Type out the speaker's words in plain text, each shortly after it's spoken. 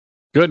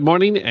Good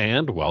morning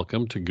and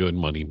welcome to Good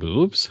Money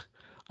Moves.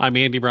 I'm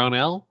Andy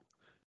Brownell,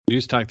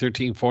 News Talk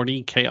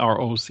 1340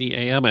 KROC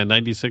AM and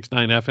 96.9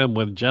 FM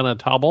with Jenna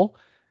Taubel,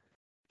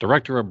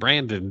 Director of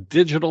Brand and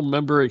Digital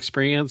Member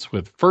Experience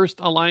with First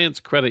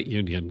Alliance Credit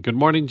Union. Good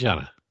morning,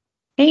 Jenna.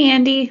 Hey,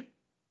 Andy.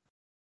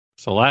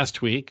 So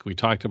last week we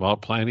talked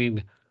about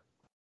planning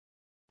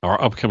our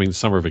upcoming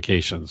summer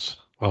vacations.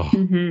 Oh,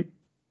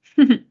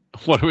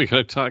 what are we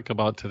going to talk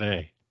about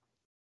today?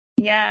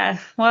 Yeah,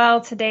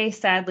 well, today,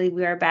 sadly,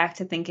 we are back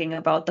to thinking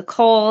about the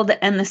cold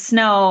and the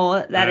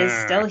snow that is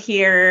still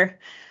here.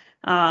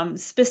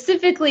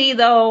 Specifically,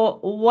 though,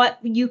 what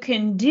you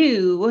can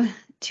do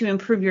to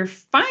improve your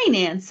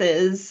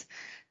finances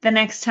the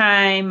next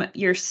time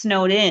you're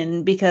snowed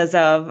in because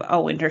of a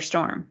winter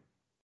storm.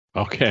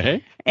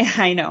 Okay.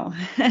 I know.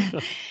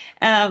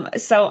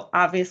 So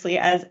obviously,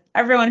 as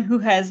everyone who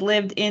has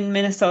lived in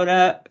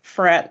Minnesota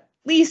for at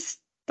least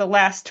the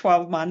last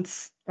 12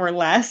 months or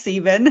less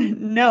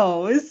even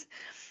knows,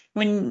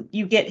 when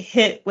you get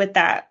hit with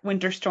that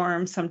winter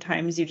storm,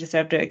 sometimes you just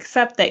have to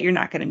accept that you're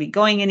not going to be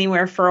going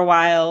anywhere for a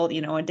while,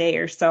 a day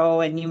or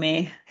so, and you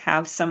may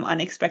have some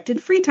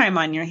unexpected free time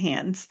on your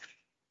hands.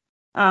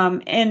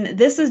 And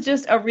this is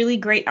just a really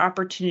great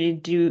opportunity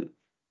to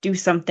do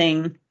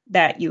something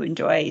that you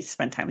enjoy,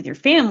 spend time with your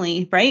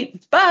family, right?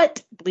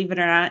 But believe it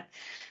or not,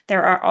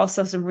 there are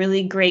also some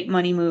really great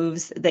money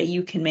moves that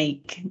you can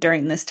make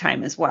during this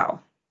time as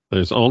well.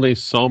 There's only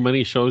so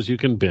many shows you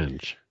can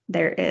binge.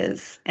 There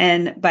is.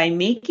 And by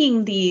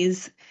making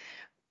these,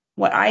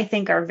 what I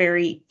think are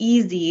very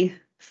easy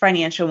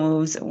financial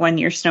moves when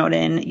you're snowed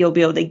in, you'll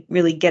be able to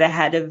really get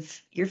ahead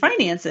of your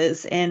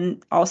finances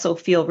and also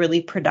feel really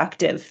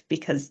productive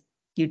because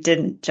you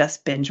didn't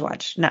just binge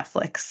watch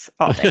Netflix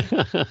all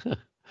day.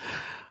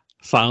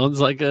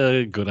 Sounds like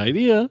a good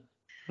idea.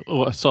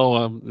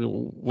 So,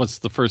 what's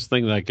the first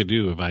thing that I could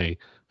do if I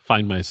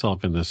find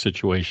myself in this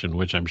situation,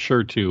 which I'm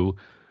sure to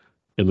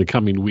in the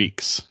coming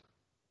weeks?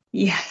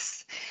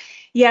 Yes.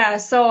 Yeah.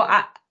 So,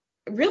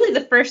 really,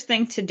 the first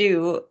thing to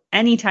do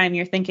anytime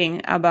you're thinking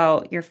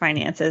about your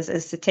finances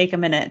is to take a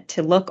minute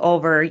to look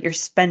over your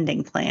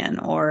spending plan,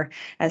 or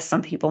as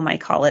some people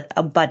might call it,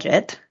 a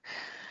budget.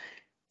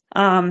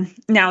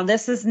 Now,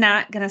 this is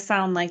not going to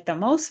sound like the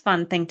most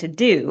fun thing to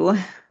do,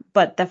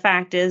 but the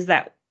fact is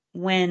that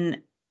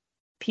when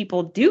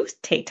people do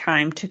take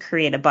time to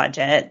create a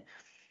budget,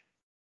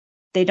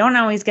 they don't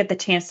always get the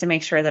chance to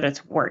make sure that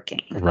it's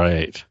working.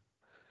 Right.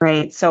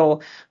 Right.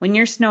 So when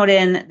you're snowed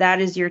in,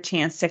 that is your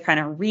chance to kind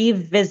of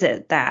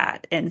revisit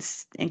that and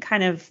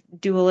kind of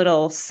do a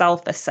little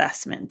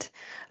self-assessment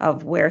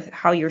of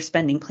how your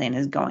spending plan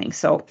is going.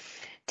 So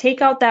take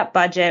out that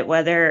budget,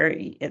 whether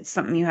it's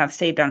something you have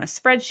saved on a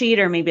spreadsheet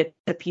or maybe it's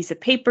a piece of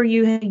paper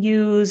you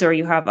use or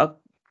you have a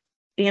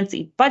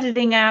fancy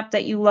budgeting app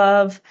that you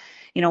love,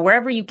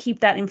 wherever you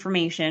keep that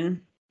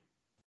information,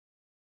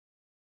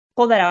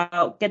 pull that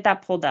out, get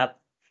that pulled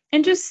up,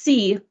 and just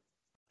see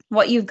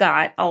what you've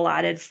got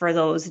allotted for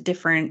those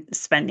different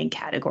spending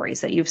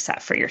categories that you've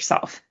set for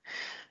yourself.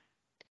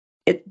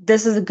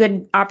 This is a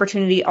good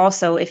opportunity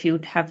also if you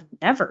have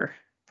never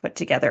put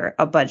together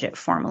a budget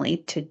formally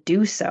to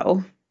do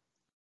so.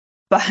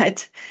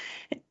 But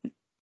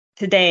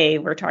today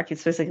we're talking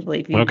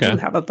specifically if you do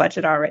have a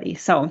budget already.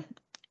 So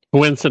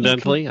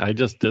coincidentally, I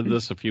just did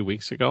this a few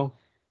weeks ago.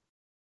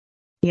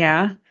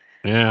 Yeah.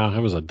 Yeah, it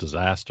was a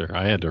disaster.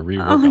 I had to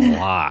rework a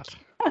lot.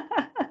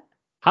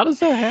 How does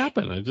that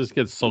happen? It just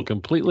gets so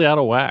completely out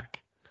of whack.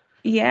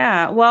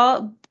 Yeah,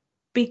 well,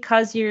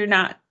 because you're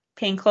not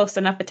paying close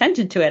enough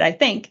attention to it, I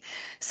think.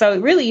 So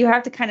really, you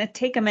have to kind of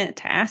take a minute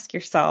to ask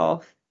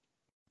yourself,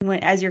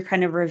 as you're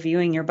kind of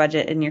reviewing your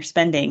budget and your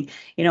spending,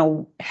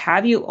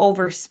 have you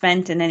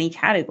overspent in any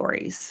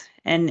categories?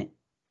 And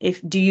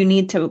do you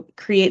need to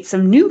create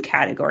some new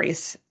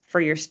categories for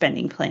your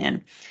spending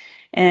plan?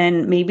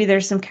 And maybe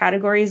there's some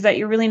categories that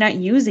you're really not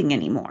using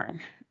anymore,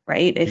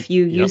 right? If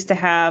you used to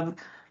have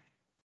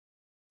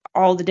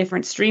all the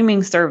different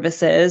streaming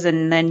services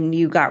and then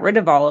you got rid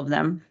of all of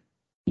them,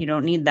 you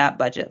don't need that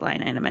budget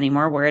line item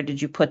anymore. Where did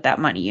you put that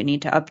money? You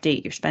need to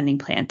update your spending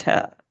plan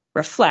to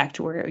reflect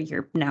where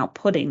you're now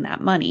putting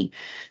that money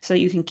so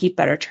you can keep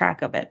better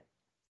track of it.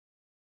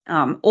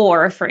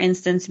 Or for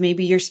instance,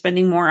 maybe you're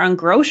spending more on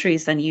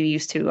groceries than you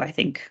used to. I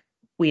think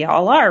we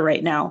all are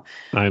right now.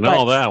 I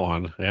know that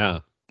one.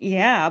 Yeah.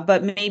 Yeah,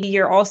 but maybe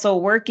you're also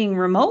working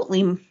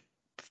remotely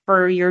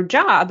for your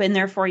job and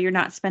therefore you're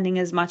not spending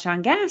as much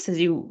on gas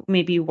as you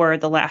maybe were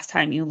the last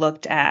time you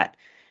looked at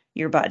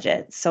your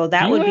budget. So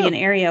that would be an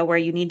area where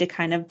you need to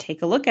kind of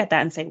take a look at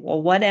that and say,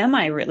 well, what am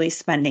I really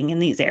spending in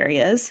these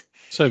areas?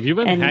 So have you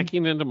been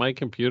hacking into my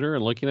computer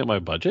and looking at my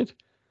budget?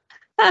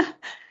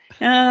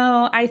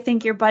 No, I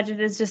think your budget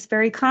is just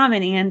very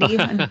common, Andy.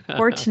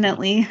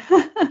 Unfortunately,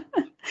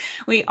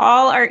 we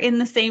all are in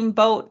the same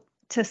boat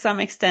to some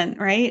extent,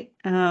 right?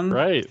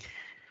 Right.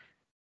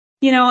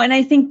 And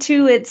I think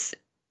too, it's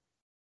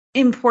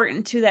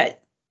important too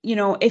that,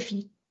 if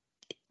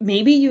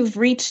maybe you've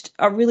reached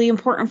a really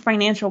important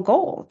financial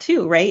goal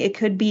too, right? It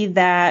could be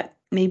that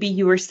maybe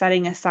you were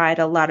setting aside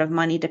a lot of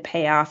money to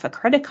pay off a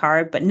credit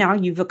card, but now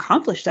you've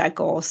accomplished that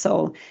goal.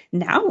 So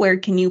now where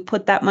can you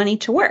put that money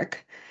to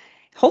work?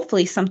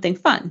 Hopefully something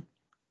fun.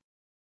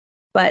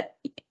 But,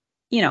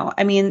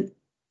 I mean,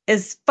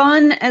 as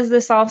fun as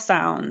this all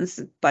sounds,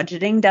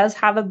 budgeting does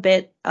have a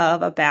bit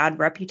of a bad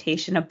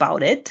reputation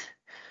about it.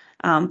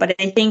 But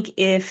I think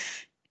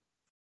if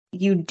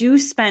you do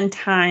spend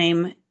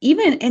time,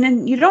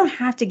 and you don't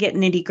have to get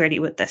nitty gritty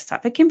with this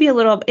stuff. It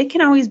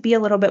can always be a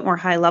little bit more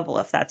high level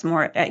if that's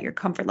more at your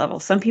comfort level.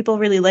 Some people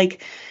really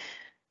like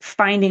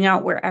finding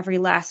out where every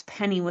last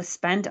penny was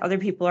spent. Other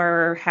people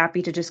are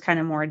happy to just kind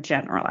of more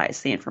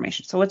generalize the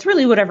information. So it's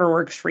really whatever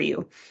works for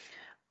you.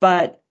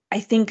 But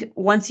I think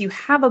once you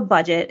have a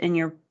budget and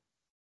you're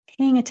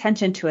paying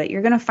attention to it,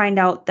 you're going to find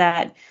out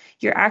that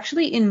you're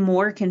actually in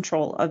more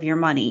control of your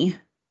money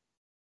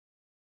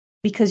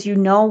because you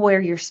know where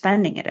you're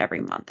spending it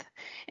every month.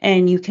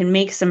 And you can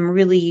make some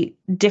really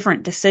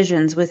different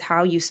decisions with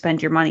how you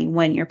spend your money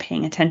when you're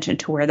paying attention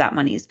to where that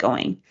money is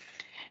going.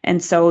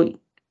 And so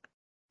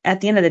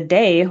at the end of the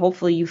day,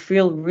 hopefully you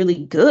feel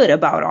really good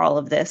about all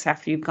of this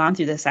after you've gone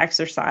through this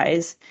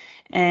exercise,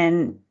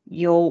 and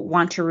you'll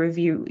want to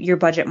review your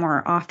budget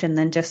more often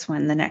than just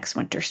when the next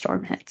winter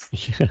storm hits.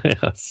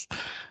 Yes.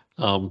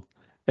 And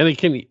it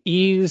can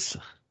ease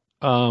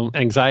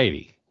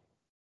anxiety.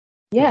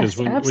 Yes,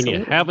 because when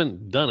you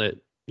haven't done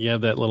it, you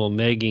have that little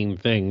nagging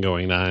thing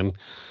going on,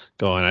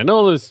 I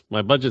know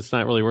my budget's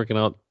not really working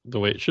out the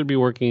way it should be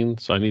working,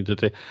 so I need to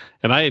take,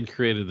 and I had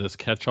created this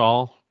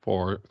catch-all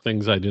for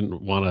things I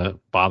didn't want to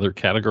bother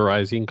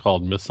categorizing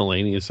called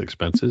miscellaneous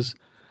expenses.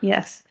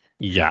 Yes.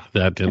 Yeah,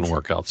 that didn't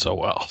work out so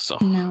well, so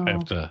No. I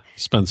have to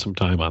spend some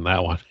time on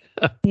that one.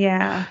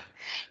 Yeah.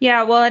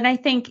 Yeah, well, and I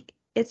think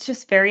it's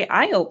just very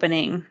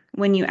eye-opening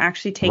when you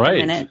actually take a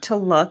minute to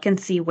look and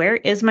see, where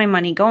is my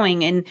money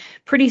going? And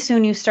pretty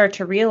soon you start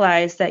to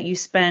realize that you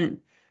spent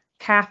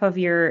half of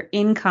your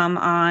income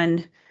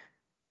on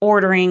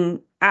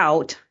ordering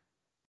out.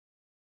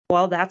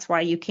 Well, that's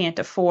why you can't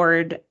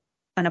afford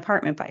an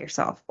apartment by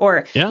yourself.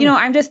 Or,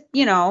 I'm just,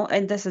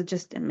 and this is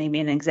just maybe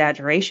an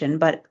exaggeration,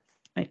 but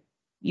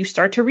you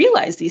start to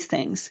realize these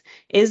things.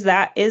 Is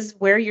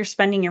where you're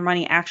spending your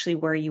money actually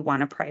where you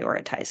want to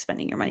prioritize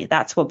spending your money?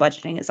 That's what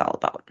budgeting is all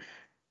about.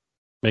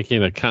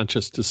 Making a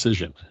conscious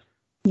decision.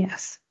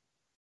 Yes.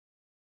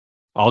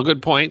 All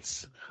good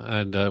points.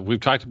 And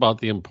we've talked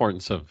about the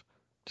importance of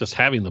just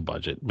having the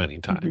budget many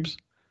times.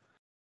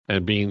 Mm-hmm.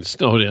 And being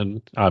snowed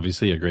in,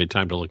 obviously a great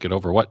time to look it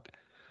over. What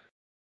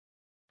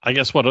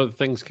other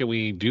things can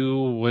we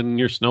do when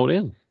you're snowed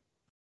in?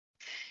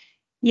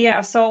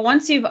 Yeah, so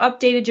once you've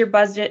updated your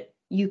budget,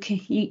 you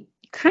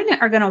kind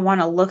of are going to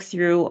want to look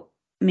through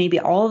maybe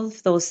all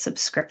of those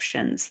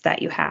subscriptions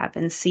that you have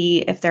and see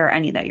if there are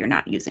any that you're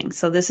not using.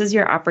 So this is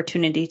your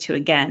opportunity to,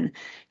 again,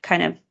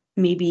 kind of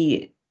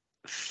maybe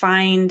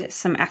find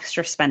some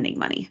extra spending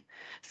money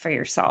for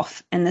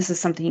yourself. And this is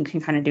something you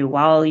can kind of do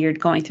while you're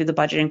going through the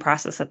budgeting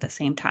process at the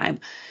same time.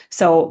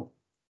 So,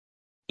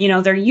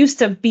 there used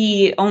to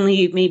be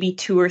only maybe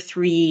 2 or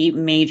 3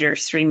 major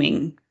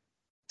streaming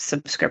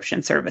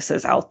subscription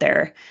services out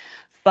there.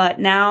 But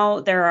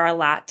now there are a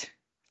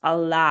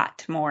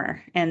lot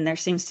more, and there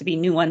seems to be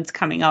new ones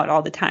coming out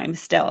all the time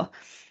still.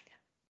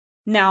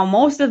 Now,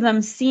 most of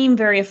them seem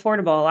very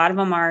affordable. A lot of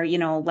them are,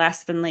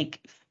 less than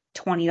like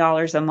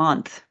 $20 a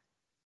month.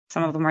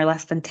 Some of them are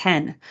less than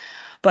 10.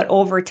 But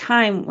over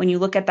time, when you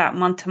look at that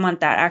month to month,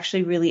 that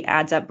actually really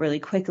adds up really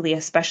quickly,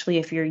 especially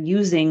if you're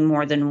using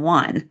more than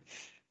one.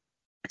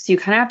 So you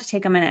kind of have to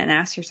take a minute and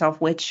ask yourself,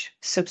 which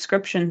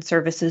subscription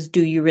services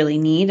do you really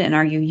need, and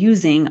are you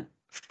using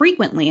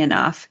frequently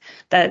enough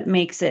that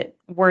makes it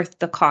worth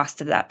the cost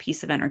of that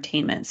piece of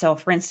entertainment? So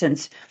for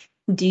instance,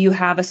 do you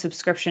have a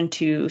subscription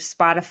to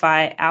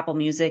Spotify, Apple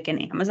Music,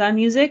 and Amazon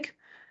Music?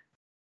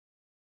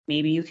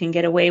 Maybe you can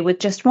get away with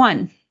just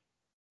one.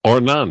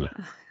 Or none.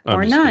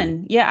 Or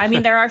none. Yeah, I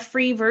mean, there are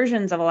free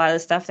versions of a lot of the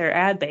stuff. They're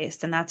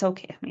ad-based, and that's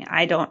okay. I mean,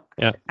 I don't.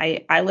 Yeah.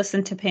 I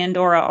listen to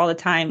Pandora all the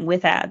time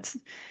with ads,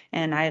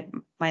 and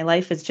my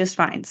life is just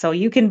fine. So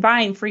you can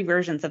find free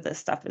versions of this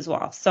stuff as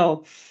well.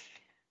 So,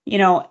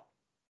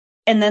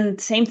 and then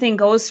same thing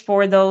goes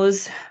for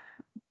those,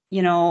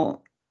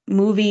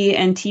 movie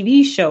and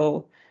TV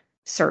show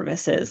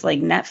services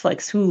like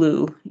Netflix,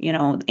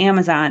 Hulu,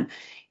 Amazon.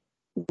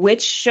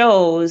 Which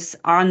shows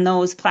on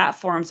those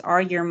platforms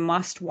are your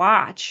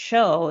must-watch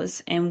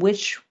shows, and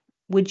which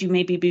would you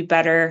maybe be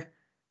better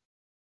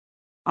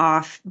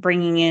off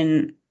bringing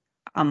in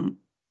a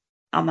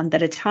month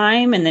at a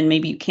time, and then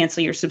maybe you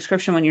cancel your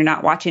subscription when you're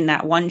not watching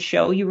that one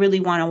show you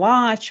really want to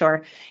watch?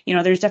 Or,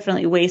 there's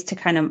definitely ways to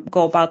kind of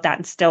go about that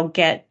and still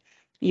get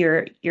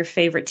your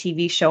favorite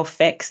TV show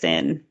fix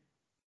in.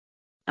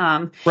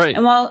 Right.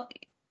 And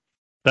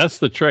that's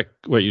the trick,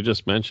 what you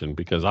just mentioned,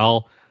 because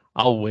I'll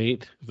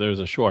wait. If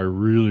there's a show I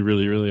really,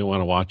 really, really want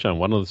to watch on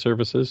one of the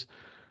services,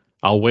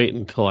 I'll wait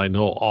until I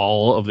know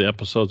all of the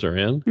episodes are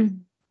in. Mm-hmm.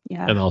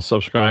 Yeah. And I'll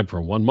subscribe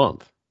for 1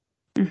 month.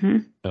 Mm-hmm.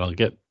 And I'll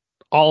get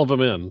all of them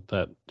in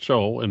that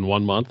show in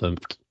 1 month and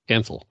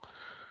cancel.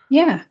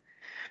 Yeah.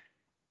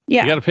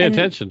 Yeah. You got to pay And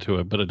attention to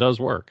it, but it does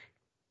work.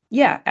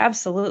 yeah,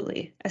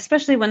 absolutely.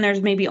 Especially when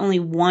there's maybe only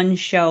one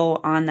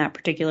show on that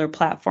particular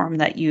platform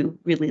that you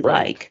really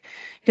Right. like.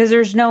 Because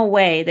there's no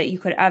way that you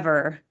could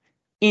ever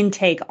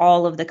intake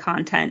all of the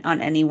content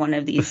on any one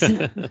of these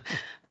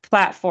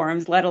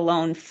platforms, let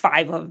alone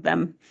five of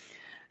them.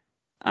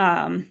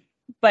 Um,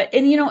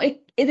 and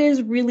it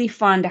is really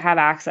fun to have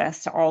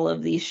access to all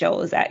of these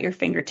shows at your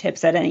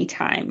fingertips at any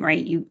time,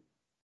 right?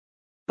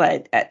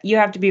 But you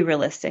have to be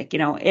realistic.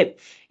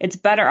 It's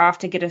better off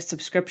to get a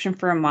subscription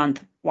for a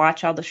month,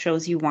 watch all the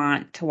shows you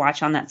want to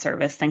watch on that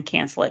service, then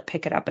cancel it,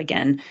 pick it up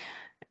again,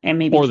 and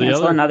maybe Or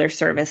cancel another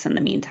service in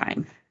the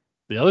meantime.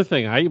 the other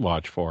thing I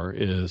watch for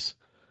is,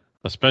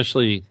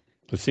 especially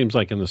it seems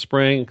like in the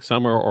spring,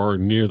 summer, or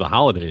near the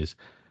holidays,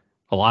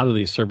 a lot of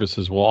these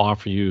services will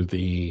offer you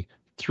the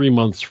 3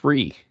 months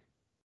free.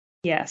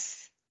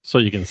 Yes. So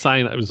you can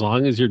sign up as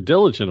long as you're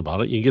diligent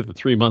about it. You get the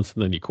 3 months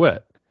and then you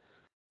quit.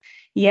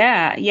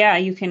 Yeah, yeah,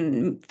 you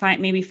can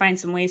find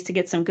some ways to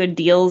get some good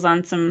deals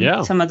on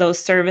Yeah. some of those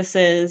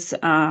services.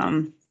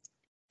 Or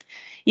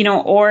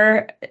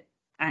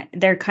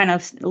they're kind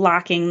of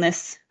locking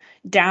this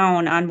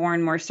down on more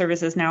and more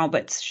services now,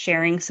 but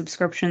sharing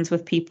subscriptions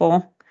with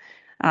people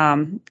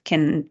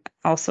can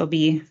also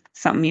be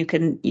something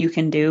you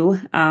can do.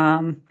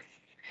 But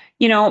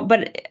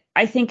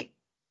I think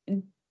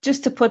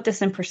just to put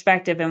this in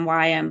perspective and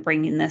why I'm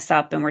bringing this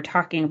up and we're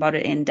talking about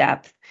it in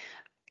depth,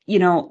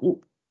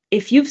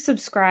 if you've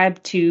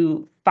subscribed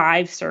to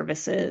 5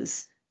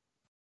 services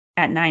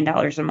at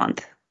 $9 a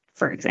month,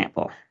 for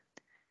example,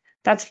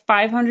 that's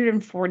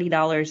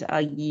 $540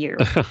 a year.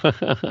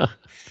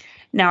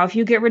 Now, if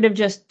you get rid of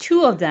just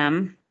 2 of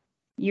them,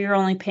 you're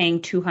only paying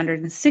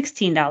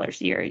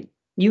 $216 a year.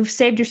 You've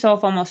saved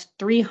yourself almost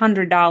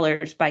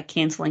 $300 by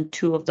canceling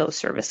 2 of those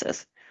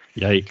services.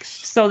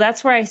 Yikes. So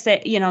that's where I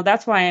say,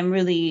 that's why I'm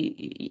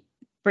really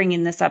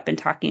bringing this up and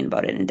talking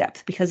about it in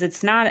depth, because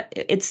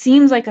it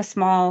seems like a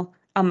small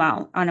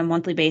amount on a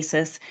monthly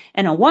basis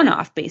and a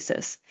one-off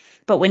basis.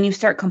 But when you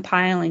start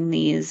compiling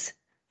these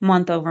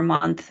month over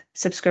month,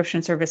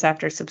 subscription service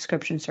after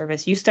subscription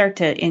service, you start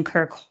to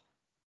incur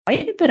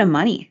quite a bit of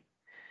money,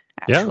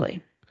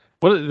 actually.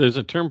 Yeah. There's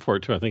a term for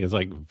it too. I think it's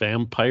like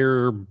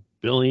vampire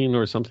billing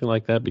or something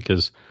like that,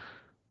 because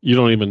you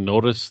don't even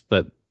notice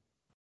that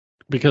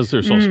because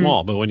they're so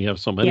small. But when you have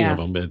so many of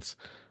them,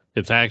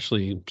 it's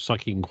actually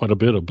sucking quite a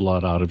bit of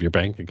blood out of your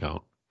bank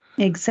account.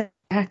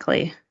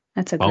 Exactly.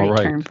 That's a great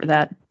term for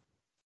that.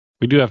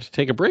 We do have to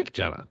take a break,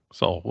 Jenna.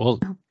 So we'll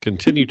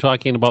continue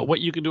talking about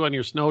what you can do on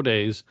your snow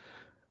days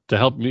to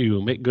help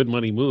you make good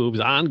money moves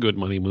on Good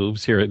Money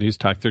Moves here at News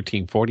Talk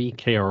 1340,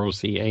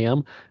 KROC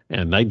AM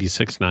and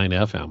 96.9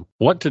 FM.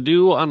 What to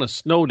do on a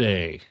snow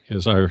day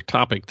is our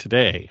topic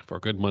today for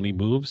Good Money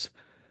Moves.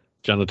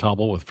 Jenna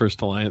Tauble with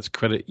First Alliance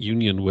Credit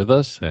Union with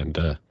us, and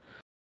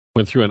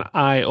went through an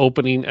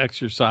eye-opening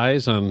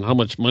exercise on how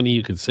much money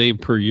you could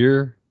save per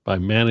year by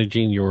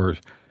managing your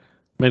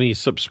many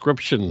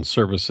subscription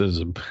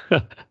services.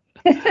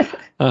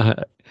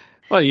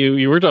 Well,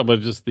 you were talking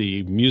about just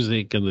the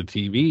music and the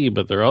TV,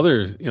 but there are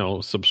other,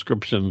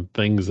 subscription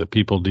things that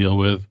people deal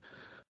with.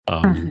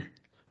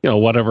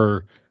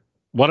 Whatever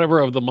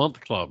of the month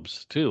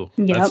clubs too.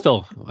 Yep.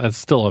 That's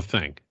still a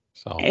thing.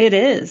 So it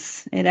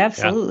is. It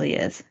absolutely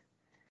is.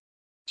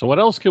 So what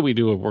else can we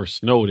do if we're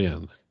snowed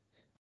in?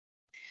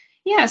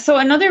 Yeah. So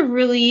another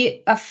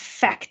really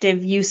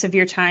effective use of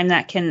your time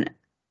that can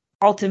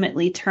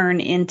ultimately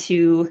turn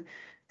into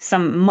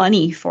some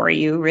money for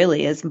you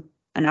really is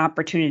an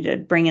opportunity to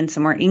bring in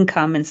some more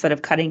income instead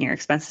of cutting your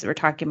expenses. We're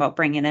talking about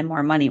bringing in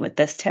more money with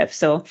this tip.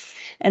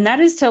 And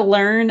that is to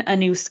learn a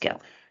new skill.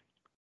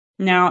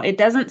 Now, it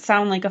doesn't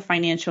sound like a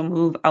financial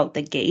move out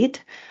the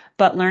gate,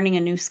 but learning a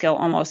new skill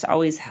almost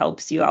always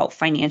helps you out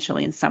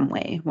financially in some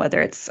way,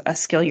 whether it's a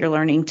skill you're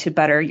learning to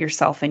better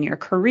yourself in your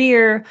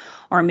career,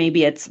 or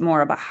maybe it's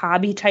more of a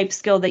hobby type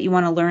skill that you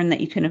want to learn that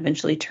you can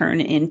eventually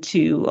turn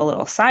into a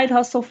little side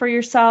hustle for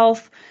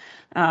yourself.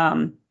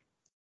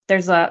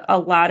 There's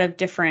a lot of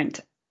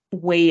different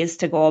ways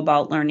to go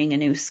about learning a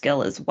new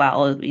skill as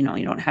well. You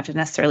don't have to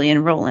necessarily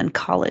enroll in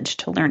college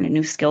to learn a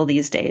new skill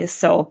these days.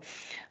 So,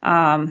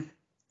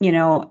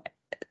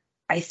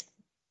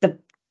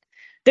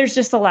 there's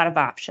just a lot of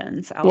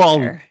options out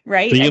there,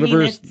 right?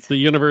 The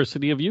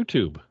University of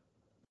YouTube.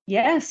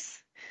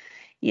 Yes,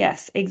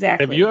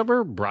 exactly. Have you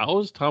ever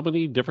browsed how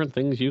many different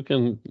things you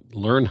can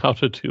learn how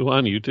to do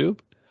on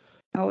YouTube?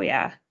 Oh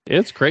yeah,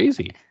 it's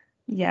crazy.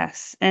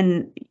 Yes,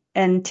 and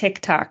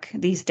TikTok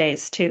these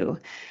days too.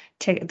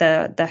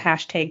 The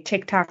hashtag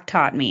TikTok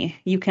taught me.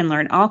 You can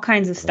learn all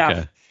kinds of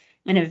stuff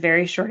in a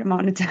very short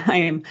amount of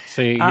time.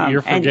 See,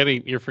 you're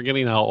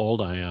forgetting how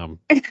old I am.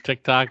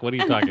 TikTok, what are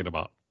you talking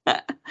about?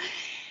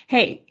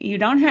 Hey,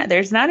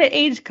 there's not an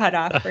age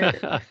cutoff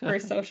for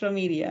social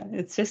media.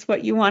 It's just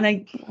what you want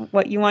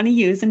to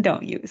use and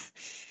don't use.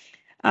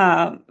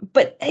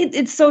 But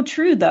it's so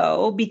true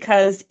though,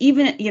 because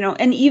even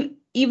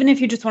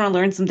if you just want to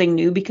learn something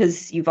new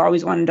because you've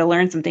always wanted to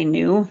learn something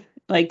new,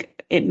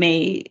 like it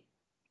may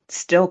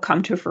still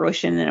come to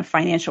fruition in a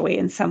financial way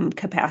in some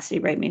capacity,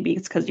 right? Maybe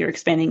it's because you're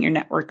expanding your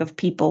network of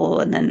people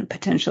and then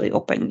potentially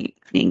opening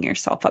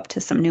yourself up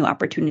to some new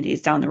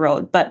opportunities down the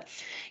road. But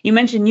you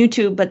mentioned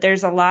YouTube, but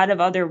there's a lot of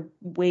other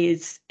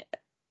ways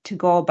to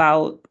go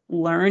about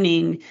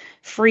learning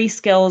free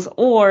skills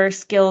or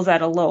skills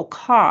at a low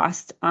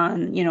cost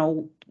on,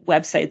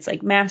 websites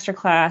like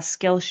Masterclass,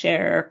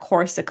 Skillshare,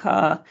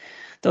 Coursera.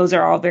 Those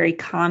are all very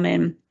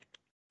common,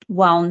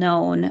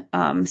 well-known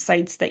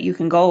sites that you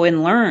can go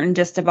and learn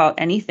just about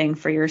anything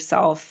for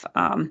yourself.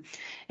 And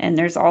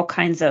there's all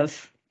kinds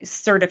of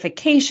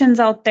certifications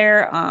out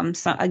there.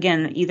 So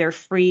again, either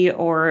free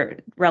or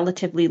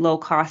relatively low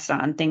cost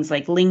on things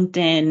like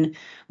LinkedIn,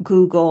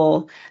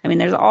 Google. I mean,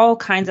 there's all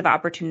kinds of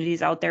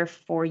opportunities out there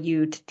for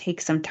you to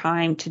take some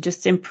time to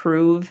just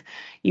improve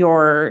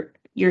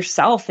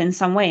yourself in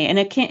some way. And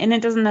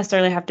it doesn't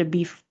necessarily have to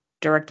be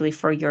directly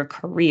for your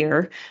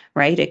career,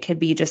 right? It could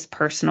be just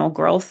personal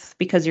growth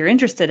because you're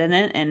interested in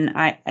it. And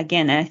I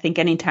think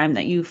anytime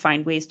that you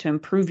find ways to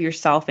improve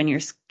yourself and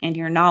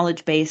your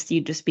knowledge base,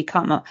 you just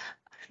become a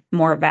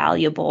more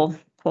valuable,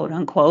 quote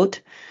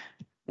unquote,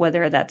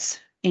 whether that's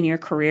in your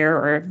career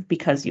or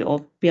because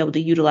you'll be able to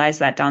utilize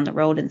that down the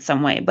road in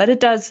some way. But it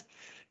does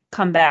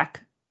come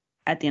back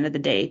at the end of the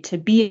day to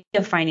be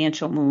a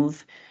financial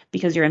move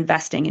because you're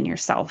investing in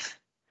yourself.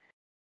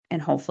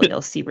 And hopefully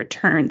you'll see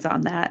returns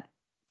on that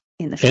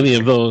in the future. Any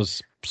of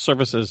those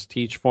services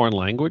teach foreign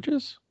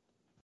languages?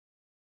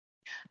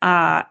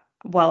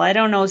 Well, I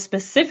don't know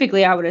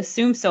specifically. I would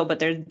assume so, but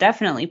there's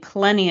definitely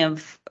plenty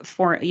of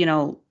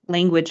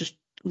language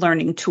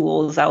learning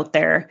tools out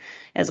there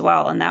as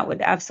well. And that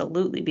would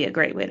absolutely be a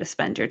great way to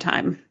spend your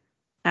time.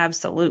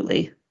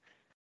 Absolutely.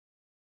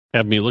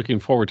 Have me looking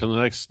forward to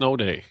the next snow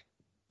day.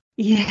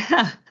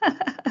 Yeah.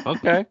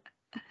 Okay.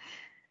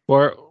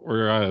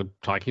 We're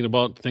talking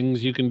about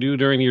things you can do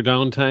during your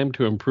downtime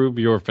to improve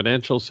your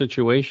financial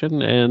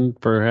situation and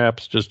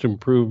perhaps just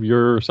improve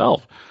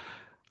yourself.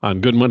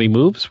 On Good Money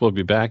Moves, we'll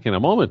be back in a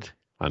moment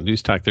on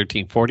News Talk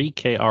 1340,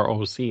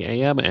 KROC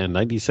AM and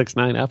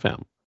 96.9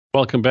 FM.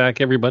 Welcome back,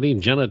 everybody.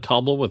 Jenna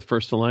Tauble with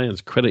First Alliance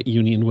Credit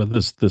Union with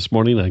us this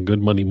morning on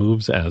Good Money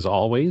Moves, as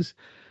always.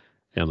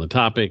 And the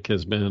topic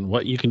has been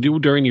what you can do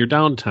during your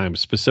downtime,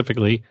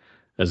 specifically,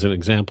 as an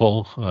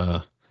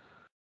example,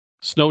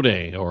 snow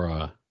day or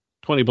a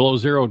 20 below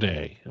zero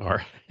day,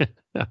 or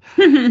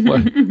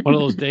one of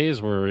those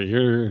days where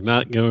you're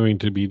not going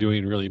to be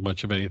doing really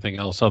much of anything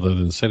else other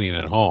than sitting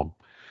at home.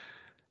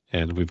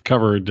 And we've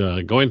covered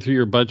going through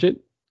your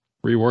budget,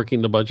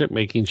 reworking the budget,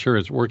 making sure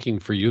it's working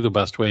for you the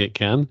best way it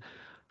can,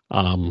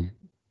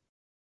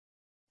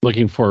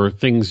 looking for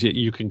things that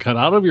you can cut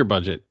out of your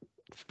budget,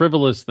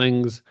 frivolous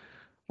things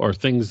or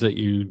things that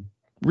you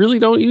really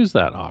don't use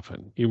that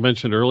often. You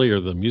mentioned earlier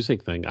the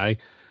music thing. I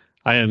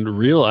hadn't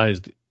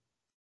realized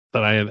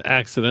that I had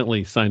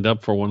accidentally signed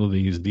up for one of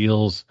these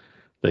deals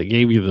that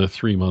gave you the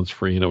 3 months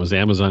free, and it was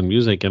Amazon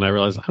Music, and I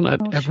realized I'm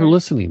not ever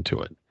listening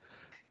to it.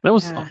 That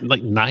was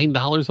like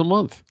 $9 a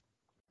month.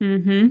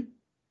 Mm-hmm.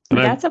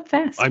 That's up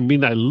fast. I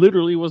mean, I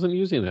literally wasn't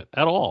using it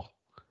at all.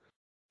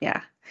 Yeah.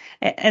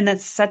 And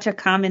that's such a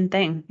common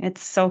thing.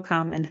 It's so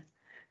common.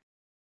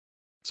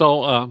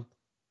 So,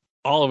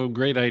 all of them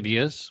great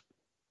ideas.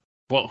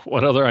 Well,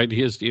 what other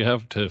ideas do you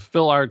have to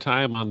fill our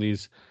time on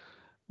these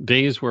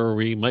days where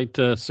we might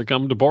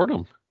succumb to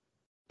boredom?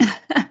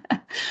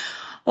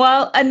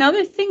 Well,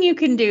 another thing you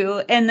can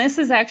do, and this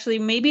is actually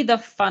maybe the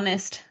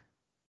funnest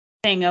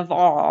thing of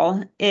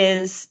all,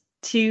 is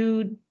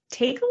to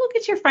take a look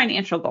at your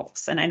financial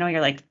goals. And I know you're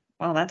like,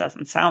 well, that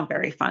doesn't sound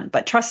very fun,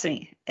 but trust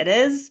me, it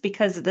is,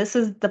 because this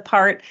is the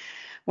part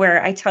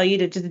where I tell you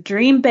to just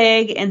dream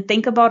big and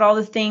think about all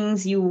the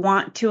things you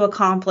want to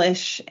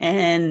accomplish.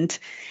 And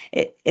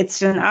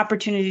it's an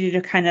opportunity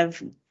to kind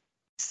of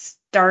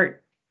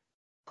start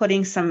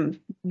putting some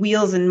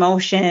wheels in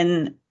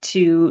motion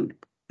to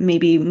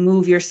maybe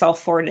move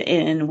yourself forward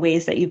in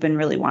ways that you've been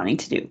really wanting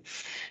to do.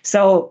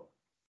 So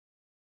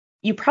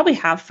you probably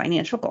have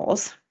financial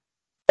goals,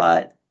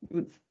 but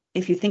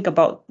if you think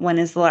about when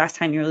is the last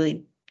time you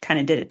really kind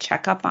of did a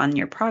checkup on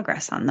your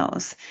progress on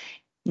those,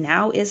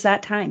 now is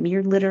that time.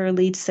 You're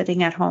literally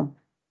sitting at home,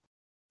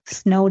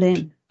 snowed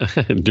in.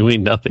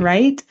 Doing nothing.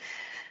 Right?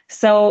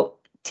 So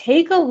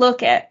take a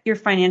look at your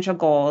financial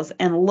goals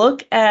and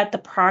look at the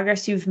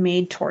progress you've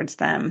made towards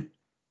them.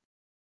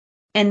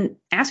 And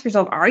ask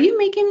yourself, are you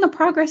making the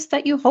progress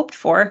that you hoped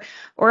for,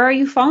 or are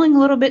you falling a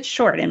little bit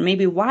short? And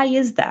maybe why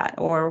is that?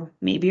 Or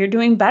maybe you're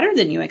doing better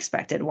than you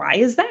expected. Why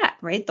is that?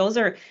 Right?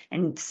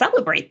 And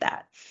celebrate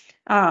that.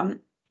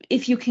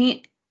 If you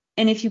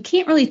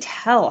can't really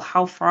tell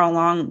how far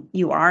along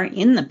you are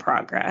in the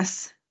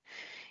progress,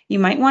 you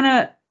might want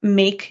to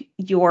make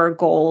your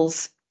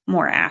goals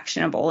more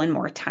actionable and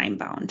more time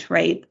bound,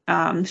 right?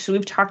 So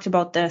we've talked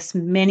about this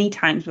many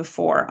times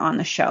before on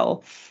the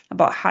show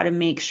about how to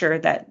make sure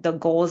that the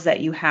goals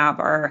that you have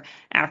are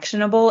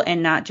actionable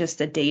and not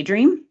just a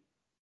daydream,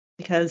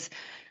 because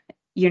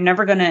you're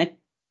never going to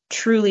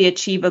truly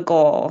achieve a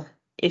goal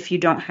if you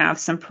don't have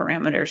some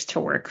parameters to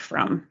work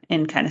from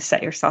and kind of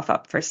set yourself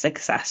up for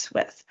success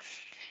with.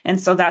 And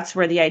so that's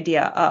where the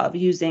idea of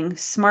using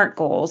SMART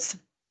goals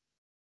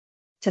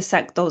to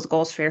set those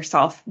goals for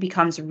yourself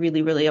becomes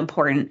really, really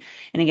important.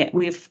 And again,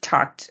 we've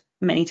talked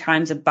many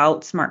times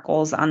about SMART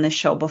goals on this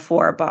show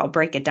before, but I'll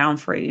break it down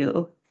for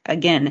you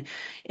again.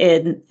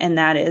 And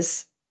that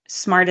is,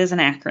 SMART is an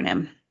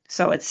acronym.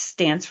 So it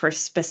stands for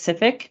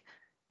specific,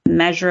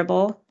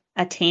 measurable,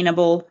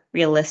 attainable,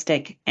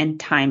 realistic, and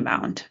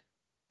time-bound.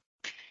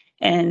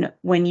 And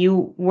when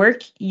you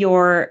work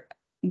your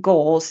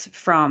goals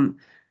from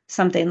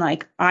something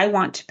like, I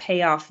want to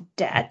pay off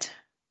debt,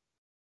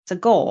 it's a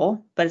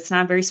goal, but it's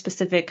not a very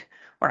specific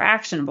or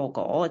actionable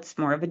goal. It's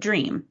more of a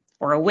dream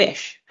or a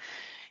wish.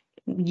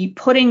 You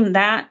putting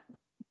that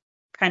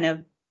kind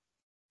of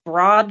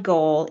broad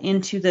goal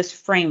into this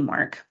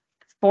framework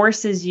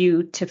forces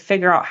you to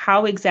figure out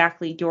how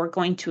exactly you're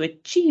going to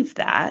achieve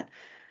that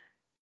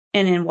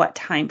and in what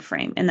time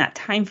frame. And that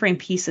time frame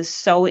piece is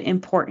so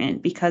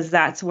important because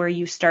that's where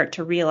you start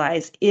to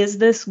realize, is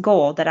this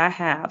goal that I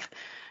have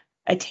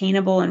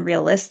attainable and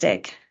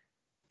realistic?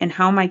 And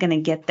how am I going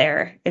to get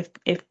there?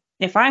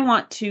 If I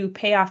want to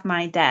pay off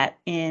my debt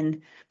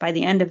by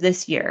the end of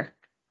this year,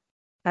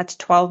 that's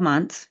 12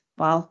 months.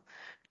 Well,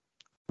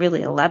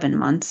 really 11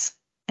 months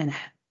and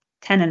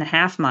 10 and a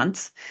half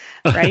months,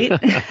 right?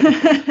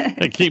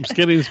 It keeps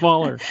getting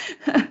smaller.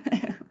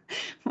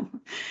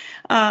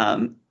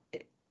 How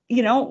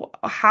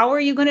are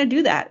you going to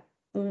do that?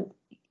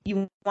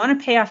 You want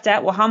to pay off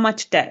debt. Well, how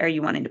much debt are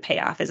you wanting to pay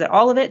off? Is it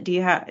all of it?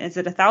 Is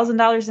it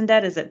 $1,000 in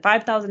debt? Is it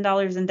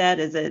 $5,000 in debt?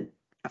 Is it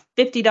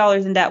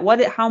 $50 in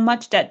debt? How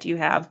much debt do you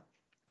have?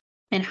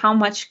 And how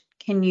much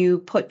can you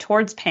put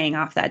towards paying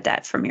off that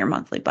debt from your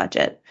monthly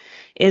budget?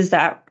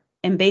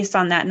 And based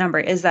on that number,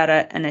 is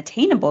that an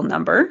attainable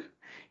number?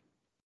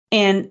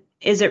 And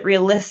is it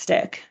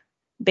realistic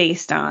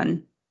based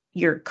on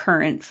your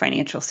current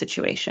financial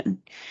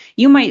situation?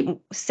 You might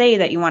say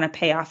that you want to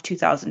pay off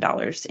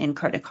 $2,000 in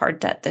credit card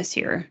debt this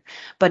year,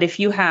 but if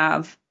you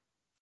have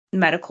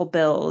medical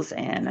bills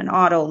and an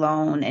auto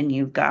loan and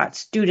you've got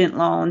student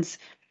loans,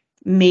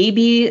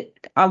 maybe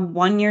a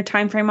 1-year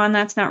time frame on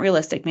that's not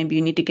realistic. Maybe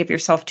you need to give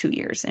yourself 2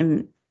 years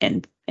and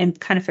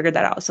kind of figure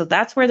that out. So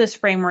that's where this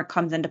framework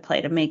comes into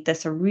play, to make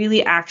this a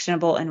really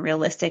actionable and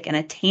realistic and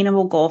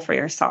attainable goal for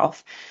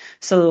yourself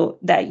so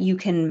that you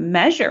can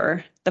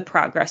measure the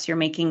progress you're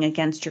making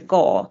against your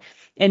goal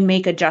and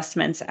make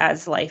adjustments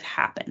as life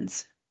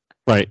happens.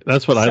 Right.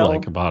 That's what I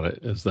like about it,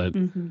 is that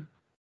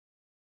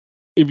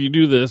if you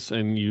do this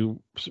and you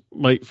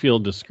might feel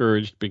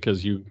discouraged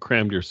because you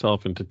crammed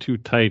yourself into too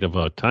tight of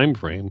a time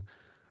frame,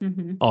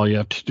 all you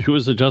have to do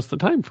is adjust the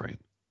time frame.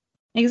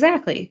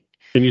 Exactly.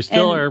 And you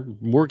still are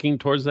working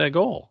towards that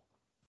goal.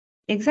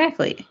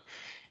 Exactly.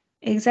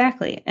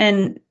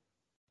 And,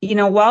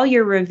 while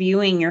you're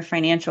reviewing your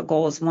financial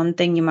goals, one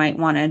thing you might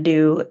want to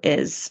do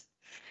is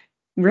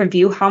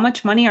review how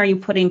much money are you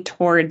putting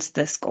towards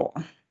this goal.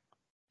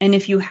 And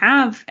if you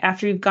have,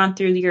 after you've gone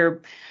through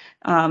your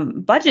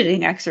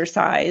budgeting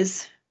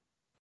exercise,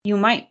 you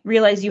might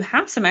realize you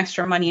have some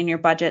extra money in your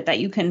budget that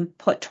you can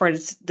put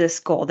towards this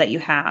goal that you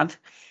have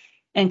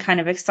and kind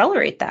of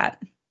accelerate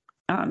that.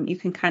 You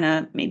can kind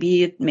of,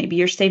 maybe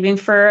you're saving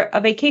for a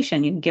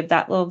vacation. You can give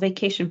that little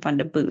vacation fund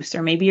a boost,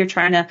 or maybe you're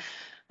trying to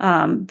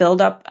build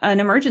up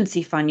an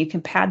emergency fund. You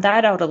can pad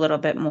that out a little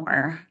bit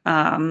more,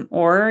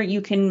 or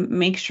you can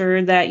make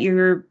sure that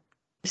you're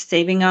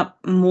saving up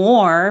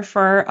more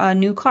for a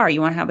new car. You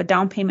want to have a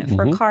down payment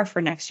for a car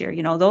for next year.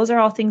 Those are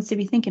all things to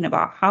be thinking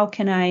about. How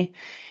can I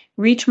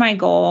reach my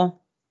goal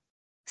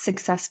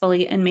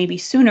successfully and maybe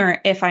sooner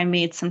if I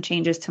made some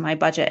changes to my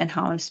budget and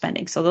how I'm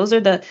spending? So those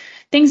are the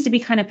things to be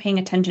kind of paying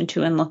attention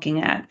to and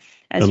looking at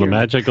as you're the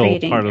magical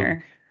part your...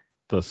 of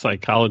the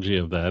psychology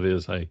of that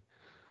is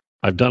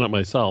I've done it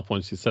myself.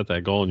 Once you set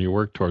that goal and you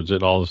work towards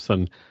it, all of a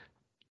sudden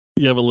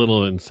you have a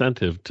little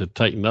incentive to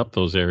tighten up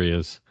those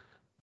areas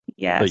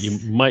that you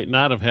might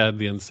not have had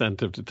the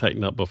incentive to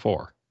tighten up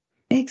before.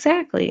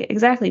 Exactly.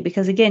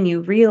 Because again,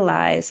 you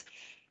realize,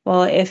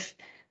 well, if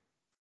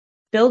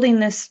building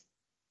this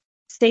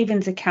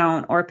savings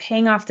account or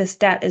paying off this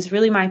debt is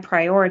really my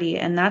priority,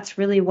 and that's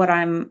really what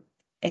I'm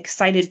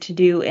excited to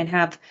do and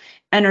have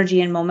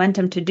energy and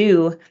momentum to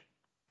do,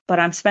 but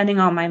I'm spending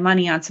all my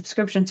money on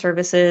subscription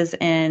services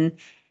and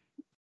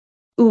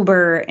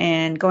Uber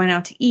and going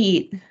out to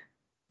eat,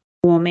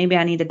 well, maybe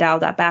I need to dial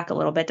that back a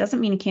little bit. Doesn't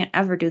mean you can't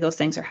ever do those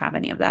things or have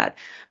any of that,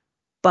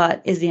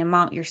 but is the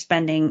amount you're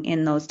spending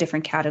in those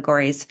different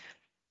categories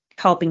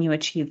helping you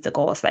achieve the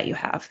goals that you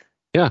have?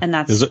 Yeah. And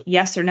that's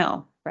yes or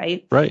no,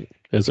 right? Right.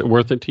 Is it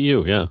worth it to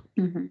you? Yeah.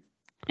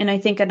 And I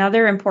think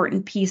another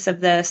important piece of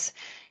this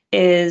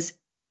is,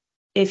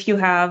 if you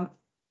have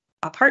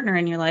a partner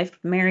in your life,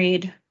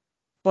 married,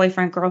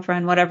 boyfriend,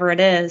 girlfriend, whatever it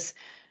is,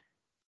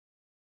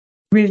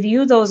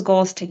 review those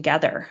goals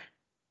together.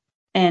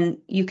 And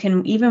you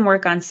can even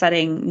work on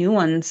setting new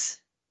ones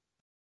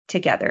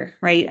together,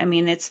 right? I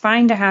mean, it's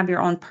fine to have your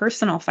own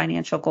personal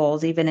financial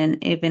goals, even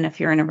if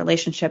you're in a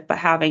relationship, but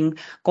having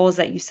goals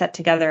that you set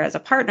together as a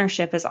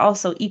partnership is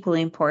also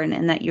equally important,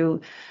 and that you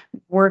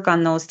work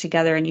on those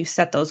together and you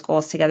set those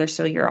goals together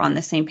so you're on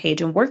the same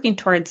page and working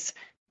towards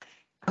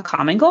a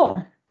common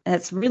goal.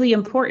 That's really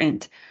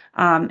important.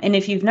 And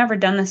if you've never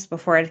done this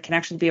before, it can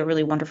actually be a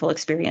really wonderful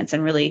experience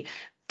and really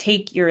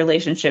take your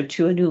relationship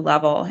to a new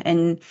level.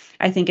 And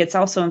I think it's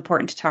also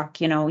important to talk,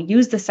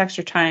 use this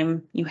extra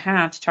time you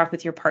have to talk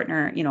with your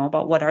partner,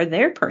 about what are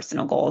their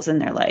personal goals in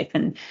their life,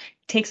 and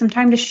take some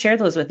time to share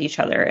those with each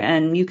other.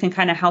 And you can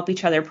kind of help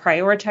each other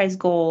prioritize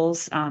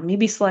goals,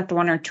 maybe select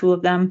one or two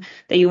of them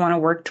that you want to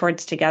work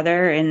towards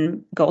together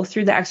and go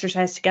through the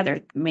exercise together,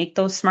 make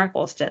those SMART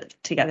goals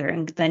together.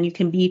 And then you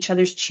can be each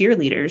other's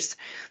cheerleaders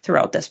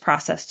throughout this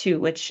process too,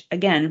 which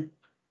again,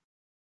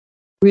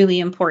 really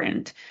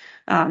important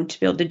to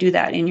be able to do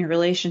that in your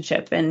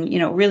relationship. And,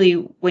 really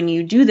when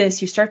you do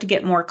this, you start to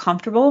get more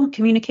comfortable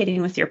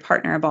communicating with your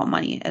partner about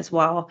money as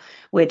well,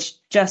 which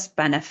just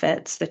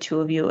benefits the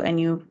two of you.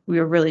 And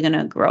we're really going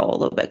to grow a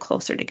little bit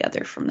closer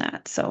together from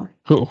that. So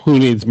who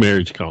needs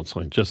marriage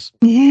counseling? Just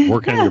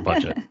work on your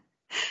budget.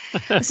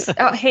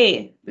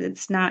 Hey,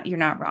 you're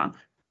not wrong.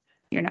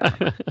 You're not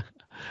wrong.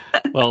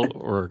 Well,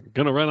 we're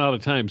going to run out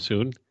of time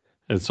soon.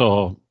 And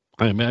so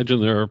I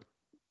imagine there are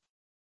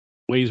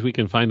ways we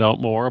can find out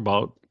more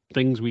about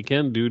things we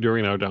can do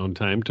during our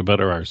downtime to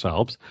better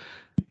ourselves.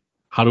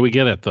 How do we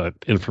get at that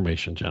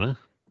information, Jenna?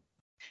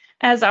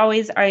 As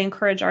always, I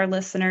encourage our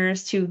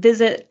listeners to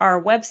visit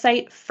our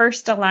website,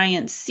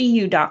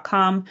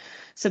 firstalliancecu.com.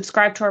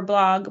 Subscribe to our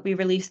blog. We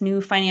release new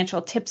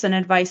financial tips and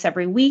advice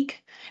every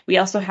week. We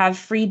also have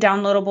free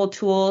downloadable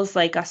tools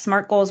like a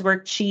SMART Goals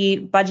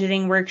worksheet,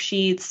 budgeting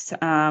worksheets.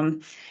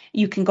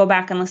 You can go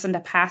back and listen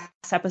to past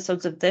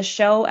episodes of this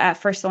show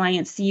at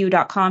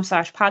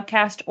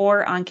firstalliancecu.com/podcast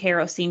or on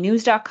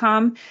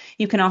krocnews.com.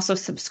 You can also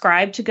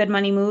subscribe to Good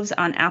Money Moves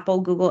on Apple,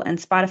 Google, and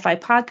Spotify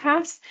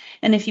podcasts.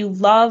 And if you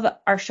love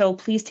our show,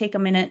 please take a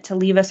minute to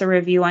leave us a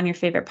review on your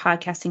favorite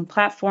podcasting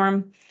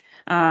platform.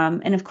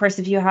 And of course,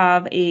 if you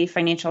have a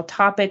financial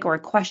topic or a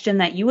question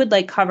that you would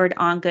like covered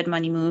on Good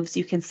Money Moves,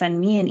 you can send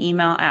me an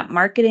email at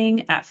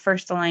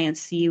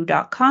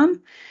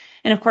marketing@firstalliancecu.com.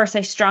 And of course,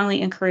 I strongly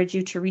encourage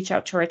you to reach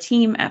out to our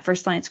team at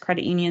First Alliance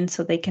Credit Union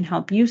so they can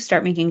help you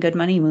start making good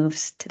money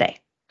moves today.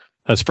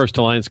 That's First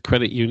Alliance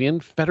Credit Union,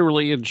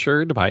 federally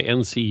insured by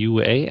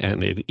NCUA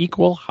and an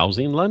equal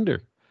housing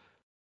lender.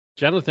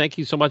 Jenna, thank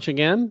you so much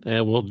again,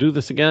 and we'll do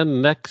this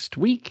again next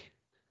week.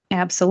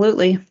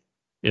 Absolutely.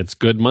 It's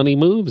Good Money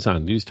Moves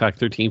on News Talk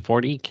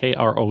 1340,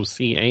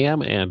 KROC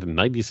AM and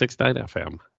 96.9 FM.